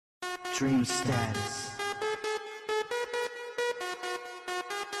Dream status.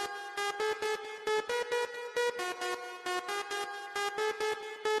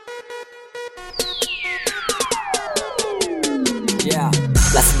 Yeah.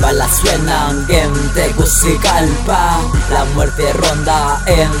 Las balas suenan en Tegucigalpa, la muerte ronda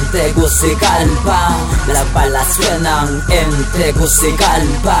en Tegucigalpa. Las balas suenan en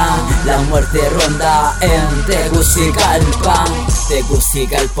Tegucigalpa, la muerte ronda en Tegucigalpa.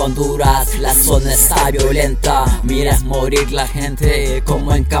 Tegucigalpa, Honduras, la zona está violenta. Miras morir la gente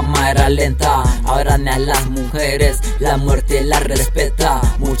como en cámara lenta. Ahora ni a las mujeres la muerte la respeta.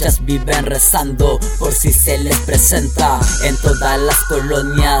 Muchas viven rezando por si se les presenta. En todas las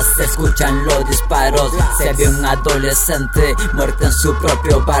colonias se escuchan los disparos. Se ve un adolescente muerto en su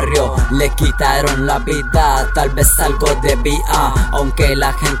propio barrio. Le quitaron la vida, tal vez algo debía, aunque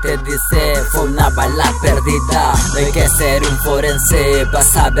la gente dice fue una bala perdida. No hay que ser un forense para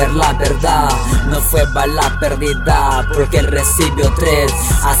saber la verdad. No fue bala perdida porque él recibió 3.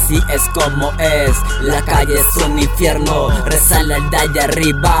 Así es como es, la calle es un infierno. Rezale al de allá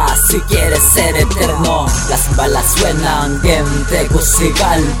arriba si quieres ser eterno. Las balas suenan en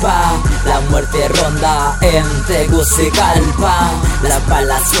Tegucigalpa, la muerte ronda en Tegucigalpa. Las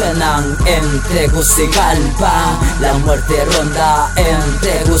balas suenan en Tegucigalpa, la muerte ronda en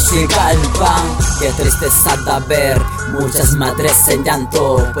Tegucigalpa. Qué tristeza da ver muchas madres en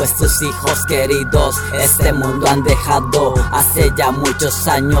llanto, pues sus hijos queridos este mundo han dejado. Hace ya muchos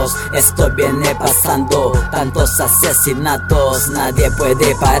años esto viene pasando, tantos asesinatos, nadie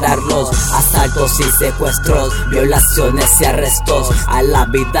puede pararlos. Asaltos y secuestros, violaciones y arrestos, a la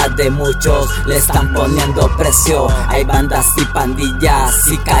vida de muchos le están poniendo precio. Hay bandas y pandillas,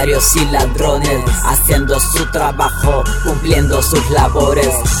 sicarios y ladrones haciendo su trabajo, cumpliendo sus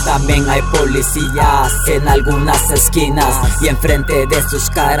labores. También hay policías en algunas esquinas y enfrente de sus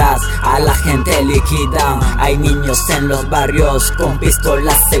caras a la gente liquidan. Hay niños en los barrios con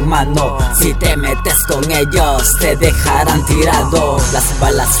pistolas en mano, si te metes con ellos te dejarán tirado. Las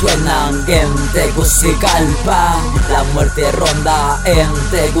balas suenan en Tegucigalpa, la muerte ronda en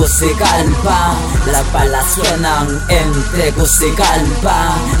Tegucigalpa. Las balas suenan en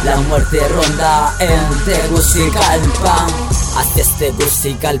Tegucigalpa, la muerte ronda en Tegucigalpa. Así es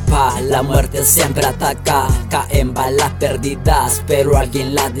Tegucigalpa, la muerte siempre ataca. Caen balas perdidas, pero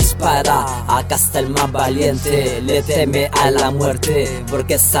alguien la dispara. Acá está el más valiente, le teme a la muerte,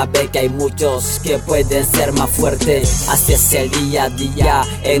 porque sabe que hay muchos que pueden ser más fuertes. Así es el día a día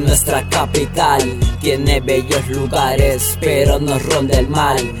en nuestra capital. Tiene bellos lugares, pero nos ronda el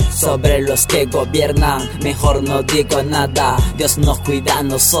mal. Sobre los que gobiernan, mejor no digo nada. Dios nos cuida a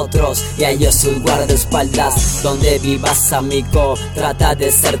nosotros y a ellos sus guardaespaldas. Donde vivas, amigo, trata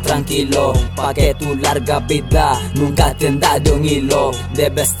de ser tranquilo, pa' que tu larga vida nunca te anda de un hilo.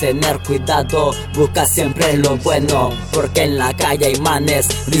 Debes tener cuidado, busca siempre lo bueno, porque en la calle hay manes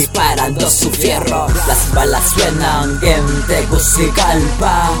disparando su fierro. Las balas suenan en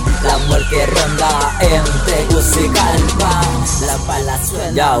Tegucigalpa, la muerte ronda en Tegucigalpa. Las balas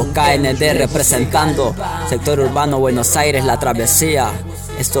suenan. Ya, KND representando sector urbano Buenos Aires, la travesia.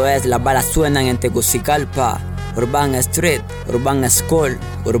 Esto es Las balas suenan en Tegucigalpa, Urban Street, Urban School,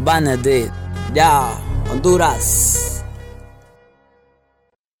 Urbanedit. Ya, Honduras.